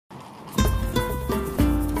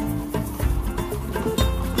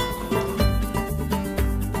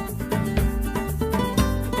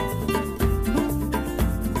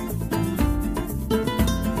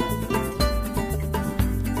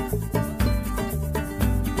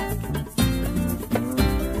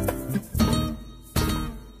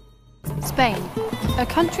Spain, a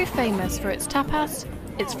country famous for its tapas,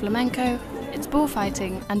 its flamenco, its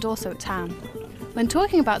bullfighting and also its ham. When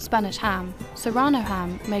talking about Spanish ham, Serrano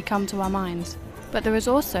ham may come to our minds, but there is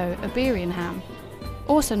also Iberian ham,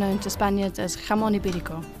 also known to Spaniards as Jamón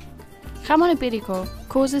Ibérico. Jamón Ibérico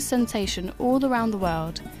causes sensation all around the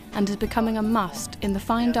world and is becoming a must in the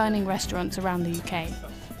fine dining restaurants around the UK.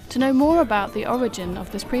 To know more about the origin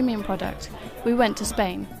of this premium product, we went to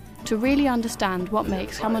Spain to really understand what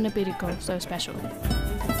makes Jamón Ibérico so special.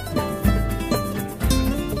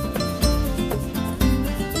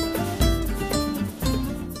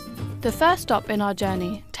 The first stop in our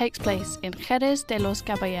journey takes place in Jerez de los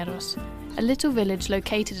Caballeros, a little village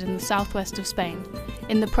located in the southwest of Spain,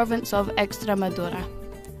 in the province of Extremadura.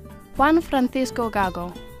 Juan Francisco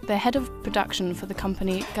Gago, the head of production for the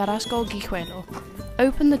company Carrasco Guijuelo,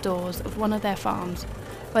 opened the doors of one of their farms,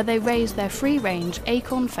 where they raise their free-range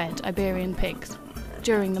acorn-fed Iberian pigs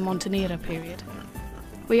during the Montonera period.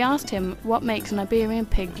 We asked him what makes an Iberian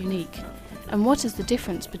pig unique, and what is the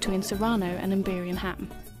difference between Serrano and Iberian ham.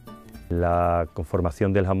 La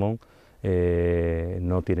conformación del jamón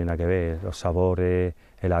no tiene nada que ver, los sabores,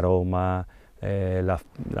 el aroma, la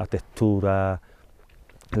textura,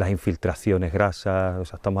 las infiltraciones grasas, o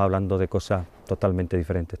sea, estamos hablando de cosas totalmente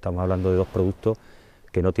diferentes, estamos hablando de dos productos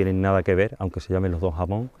que no tienen nada que ver, aunque se llamen los dos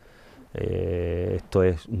jamón. Esto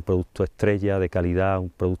es un producto estrella, de calidad, un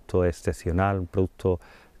producto excepcional, un producto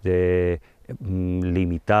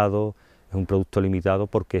limitado, es un producto limitado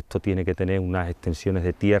porque esto tiene que tener unas extensiones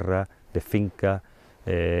de tierra, de finca,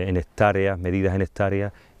 en hectáreas, medidas en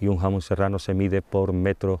hectáreas, y un jamón serrano se mide por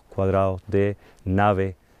metros cuadrados de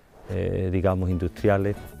naves, digamos,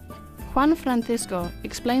 industriales. Juan Francisco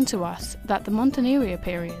explained to us that the Montonera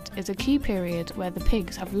period is a key period where the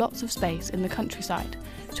pigs have lots of space in the countryside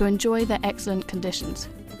to enjoy their excellent conditions.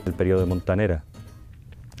 El periodo de Montonera,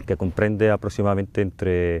 que comprende aproximadamente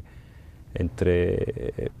entre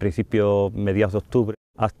principios, mediados de octubre,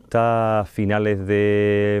 hasta finales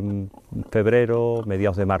de febrero,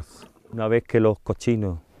 mediados de marzo. Una vez que los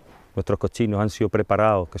cochinos, nuestros cochinos han sido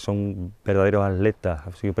preparados, que son verdaderos atletas,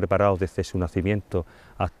 han sido preparados desde su nacimiento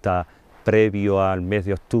hasta previo al mes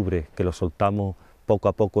de octubre, que los soltamos poco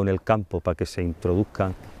a poco en el campo para que se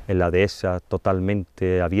introduzcan en la dehesa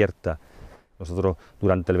totalmente abierta. Nosotros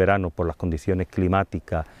durante el verano, por las condiciones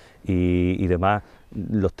climáticas y demás,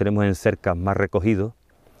 los tenemos en cercas más recogidos,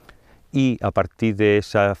 y a partir de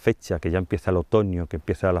esa fecha, que ya empieza el otoño, que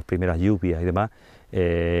empiezan las primeras lluvias y demás,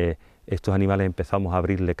 estos animales empezamos a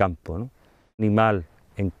abrirle campo, ¿no? Un animal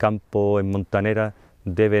en campo, en montanera,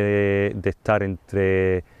 debe de estar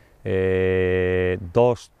entre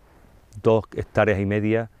 2 hectáreas y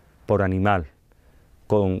media por animal,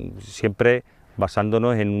 siempre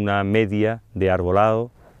basándonos en una media de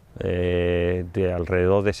arbolado de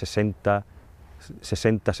alrededor de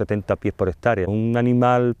 60-70 pies por hectárea. Un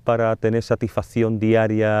animal, para tener satisfacción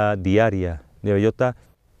diaria de bellota,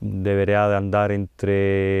 debería de andar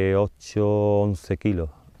entre 8-11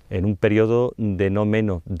 kilos, en un periodo de no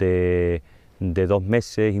menos de 2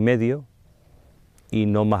 meses y medio y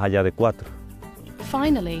no más allá de 4.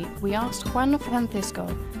 Finally, we asked Juan Francisco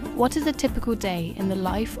what is a typical day in the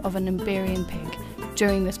life of an Iberian pig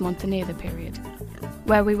during this Montonera period,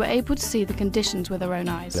 where we were able to see the conditions with our own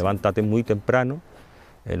eyes. Levántate muy temprano,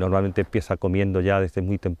 normalmente empieza comiendo ya desde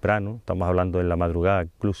muy temprano, estamos hablando en la madrugada,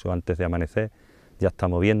 incluso antes de amanecer, ya está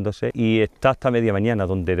moviéndose, y está hasta media mañana,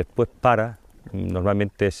 donde después para.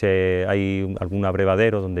 Normalmente hay algún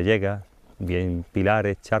abrevadero donde llega, bien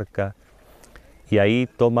pilares, charcas, y ahí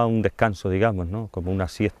toma un descanso, digamos, ¿no? Como una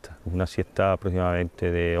siesta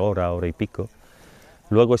aproximadamente de hora y pico.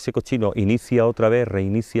 Luego ese cochino inicia otra vez,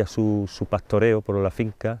 reinicia su pastoreo por la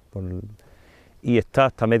finca, y está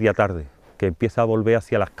hasta media tarde, que empieza a volver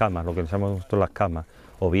hacia las camas, lo que llamamos nosotros las camas,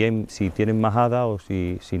 o bien si tienen majada o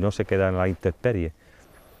si no se quedan a la intemperie.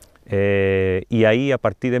 Y ahí, a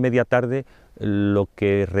partir de media tarde, lo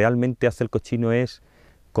que realmente hace el cochino es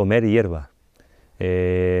comer hierba.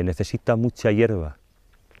 Necesita mucha hierba.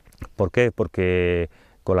 ¿Por qué? Porque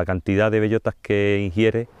con la cantidad de bellotas que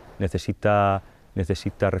ingiere necesita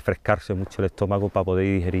refrescarse mucho el estómago para poder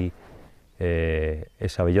digerir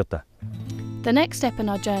esa bellota. The next step in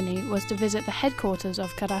our journey was to visit the headquarters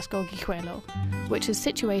of Carrasco Guijuelo, which is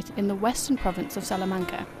situated in the western province of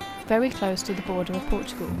Salamanca, very close to the border of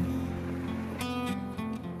Portugal.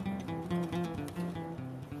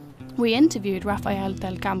 We interviewed Rafael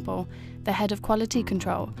del Campo, the head of quality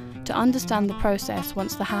control, to understand the process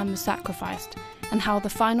once the ham is sacrificed and how the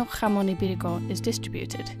final jamón ibérico is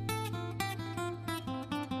distributed.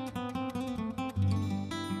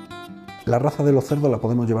 La raza de los cerdos la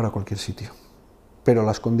podemos llevar a cualquier sitio. pero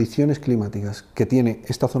las condiciones climáticas que tiene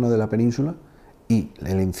esta zona de la península y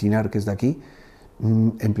el encinar que es de aquí,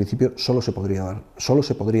 en principio solo se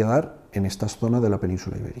podría dar en esta zona de la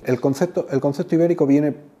península ibérica. El concepto ibérico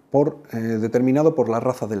viene determinado por la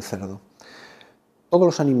raza del cerdo. Todos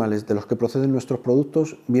los animales de los que proceden nuestros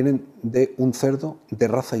productos vienen de un cerdo de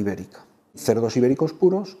raza ibérica. Cerdos ibéricos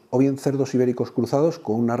puros o bien cerdos ibéricos cruzados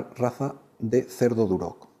con una raza de cerdo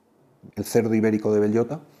duroc. El cerdo ibérico de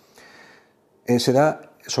Bellota se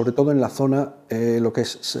da sobre todo en la zona, lo que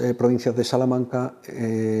es provincias de Salamanca,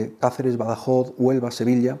 Cáceres, Badajoz, Huelva,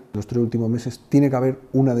 Sevilla. En los 3 últimos meses tiene que haber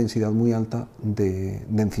una densidad muy alta de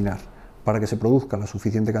encinar para que se produzca la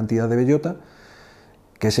suficiente cantidad de bellota,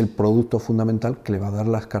 que es el producto fundamental que le va a dar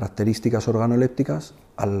las características organolépticas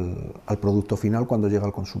al producto final cuando llega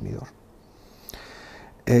al consumidor.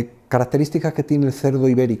 Características que tiene el cerdo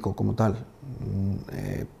ibérico como tal,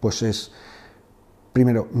 pues es,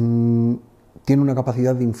 primero, tiene una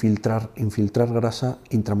capacidad de infiltrar grasa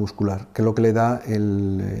intramuscular, que es lo que le da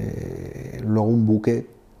luego un buque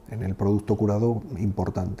en el producto curado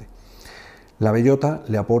importante. La bellota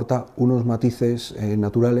le aporta unos matices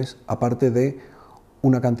naturales, aparte de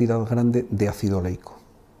una cantidad grande de ácido oleico.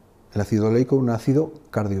 El ácido oleico es un ácido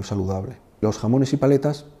cardiosaludable. Los jamones y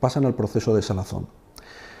paletas pasan al proceso de salazón.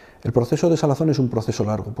 El proceso de salazón es un proceso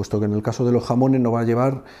largo, puesto que en el caso de los jamones nos va a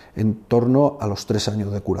llevar en torno a los 3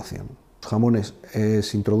 años de curación. Los jamones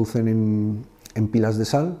se introducen en pilas de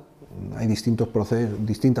sal, hay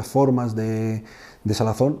distintas formas de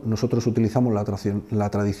salazón. Nosotros utilizamos la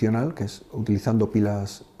tradicional, que es utilizando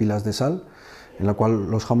pilas de sal, en la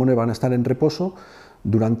cual los jamones van a estar en reposo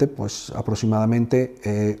durante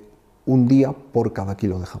aproximadamente un día por cada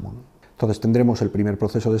kilo de jamón. Entonces tendremos el primer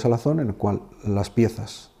proceso de salazón, en el cual las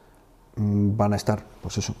piezas van a estar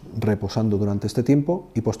reposando durante este tiempo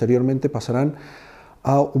y posteriormente pasarán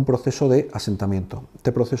a un proceso de asentamiento.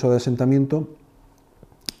 Este proceso de asentamiento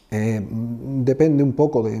depende un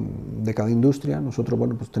poco de cada industria. Nosotros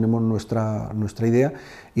tenemos nuestra idea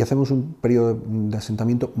y hacemos un periodo de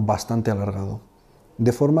asentamiento bastante alargado,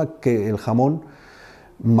 de forma que el jamón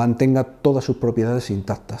mantenga todas sus propiedades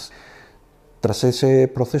intactas. Tras ese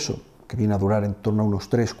proceso, que viene a durar en torno a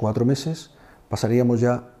unos 3-4 meses, pasaríamos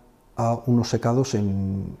ya a unos secados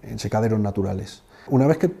en secaderos naturales. Una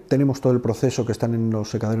vez que tenemos todo el proceso, que están en los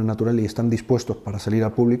secaderos naturales y están dispuestos para salir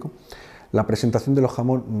al público, la presentación del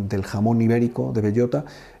jamón ibérico de Bellota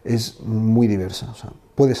es muy diversa. O sea,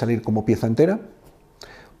 puede salir como pieza entera,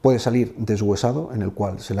 puede salir deshuesado, en el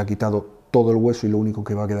cual se le ha quitado todo el hueso y lo único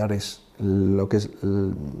que va a quedar es lo que es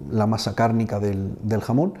la masa cárnica del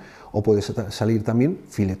jamón, o puede salir también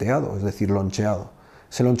fileteado, es decir, loncheado.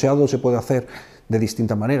 Ese loncheado se puede hacer de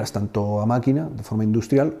distintas maneras, tanto a máquina, de forma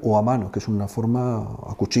industrial, o a mano, que es una forma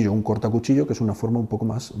a cuchillo, un cortacuchillo, que es una forma un poco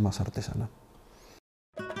más artesana.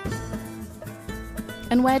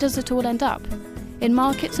 And where does it all end up? In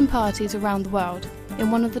markets and parties around the world,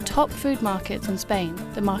 in one of the top food markets in Spain,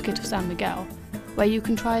 the market of San Miguel, where you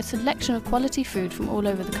can try a selection of quality food from all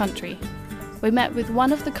over the country. We met with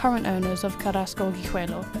one of the current owners of Carrasco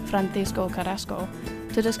Guijuelo, Francisco Carrasco,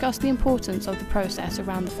 to discuss the importance of the process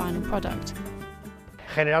around the final product.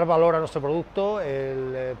 Generar valor a nuestro producto,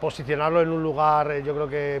 el posicionarlo en un lugar, yo creo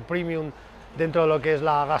que premium dentro de lo que es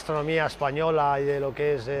la gastronomía española y de lo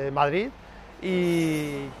que es Madrid,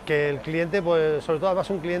 y que el cliente, pues sobre todo además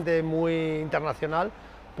un cliente muy internacional,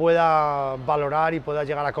 pueda valorar y pueda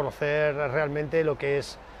llegar a conocer realmente lo que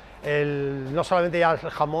es no solamente ya el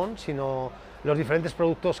jamón, sino los diferentes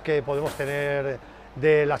productos que podemos tener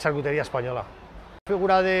de la charcutería española.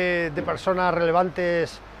 Figura de personas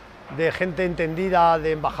relevantes, de gente entendida,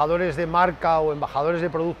 de embajadores de marca o embajadores de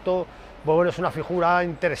producto, pues bueno, es una figura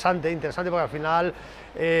interesante porque al final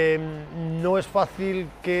no es fácil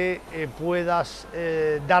que puedas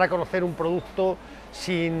dar a conocer un producto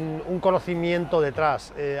sin un conocimiento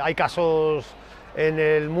detrás. Hay casos en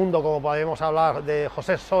el mundo, como podemos hablar de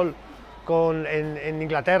José Sol en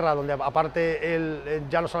Inglaterra, donde aparte él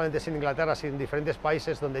ya no solamente es en Inglaterra, sino en diferentes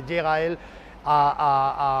países, donde llega él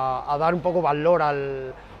a dar un poco valor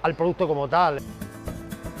al producto como tal.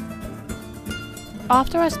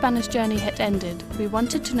 After our Spanish journey had ended, we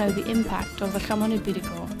wanted to know the impact of the Jamón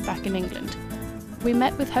Ibérico back in England. We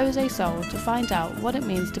met with José Sol to find out what it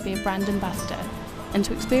means to be a brand ambassador and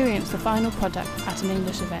to experience the final product at an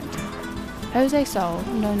English event. José Sol,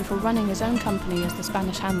 known for running his own company as the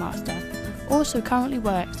Spanish Handmaster, also currently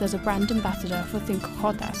works as a brand ambassador for Cinco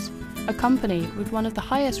Jotas, a company with one of the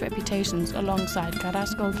highest reputations alongside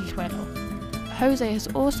Carrasco Guijuelo. José has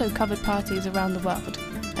also covered parties around the world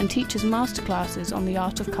and teaches masterclasses on the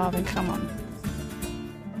art of carving jamón.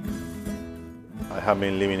 I have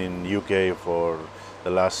been living in UK for the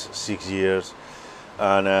last 6 years,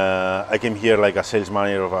 and I came here like a sales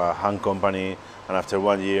manager of a ham company, and after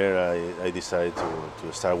 1 year I decided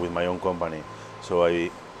to start with my own company. So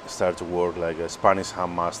I started to work like a Spanish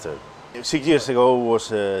ham master. 6 years ago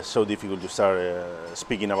was so difficult to start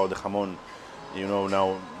speaking about the jamón. You know,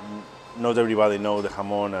 now not everybody knows the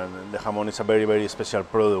jamón, and the jamón is a very, very special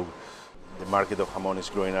product. The market of jamón is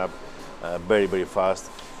growing up very, very fast,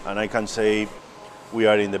 and I can say we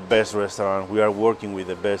are in the best restaurant, we are working with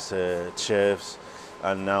the best chefs,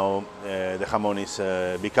 and now the jamón is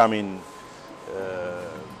becoming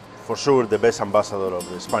for sure the best ambassador of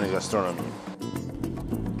the Spanish gastronomy.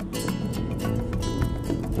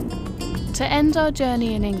 To end our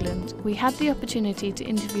journey in England, we had the opportunity to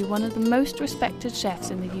interview one of the most respected chefs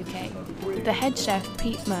in the UK, the head chef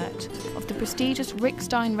Pete Mert of the prestigious Rick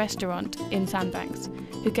Stein restaurant in Sandbanks,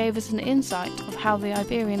 who gave us an insight of how the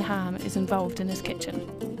Iberian ham is involved in his kitchen.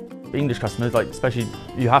 English customers, like especially,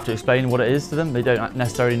 you have to explain what it is to them. They don't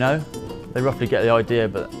necessarily know. They roughly get the idea,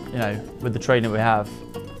 but you know, with the training we have,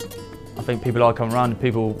 I think people are coming around, and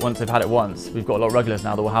people, once they've had it once, we've got a lot of regulars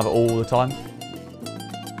now that will have it all the time.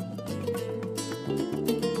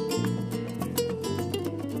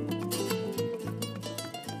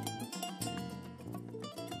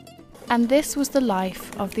 And this was the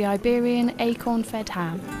life of the Iberian acorn-fed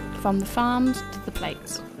ham, from the farms to the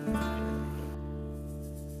plates.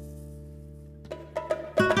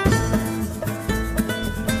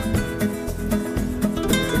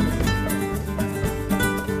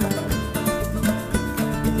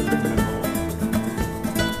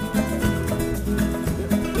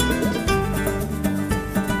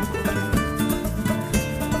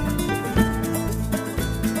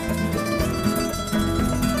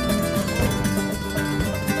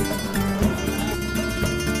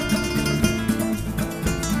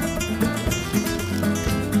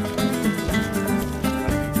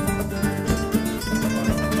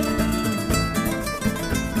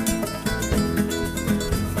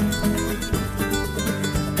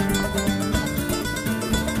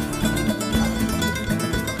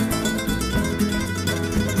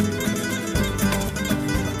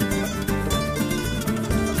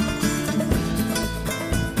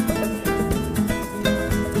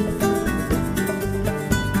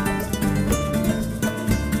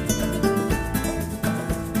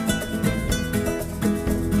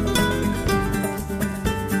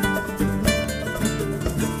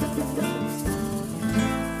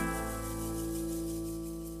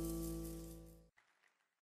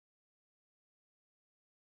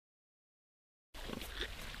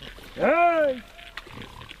 Hey!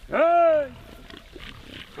 Hey!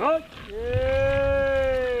 Hey!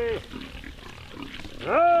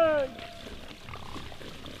 Hey!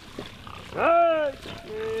 Hey!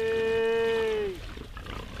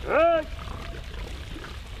 Hey!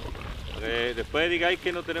 Hey! Después digáis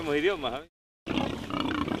que no tenemos idiomas, ¿sabes?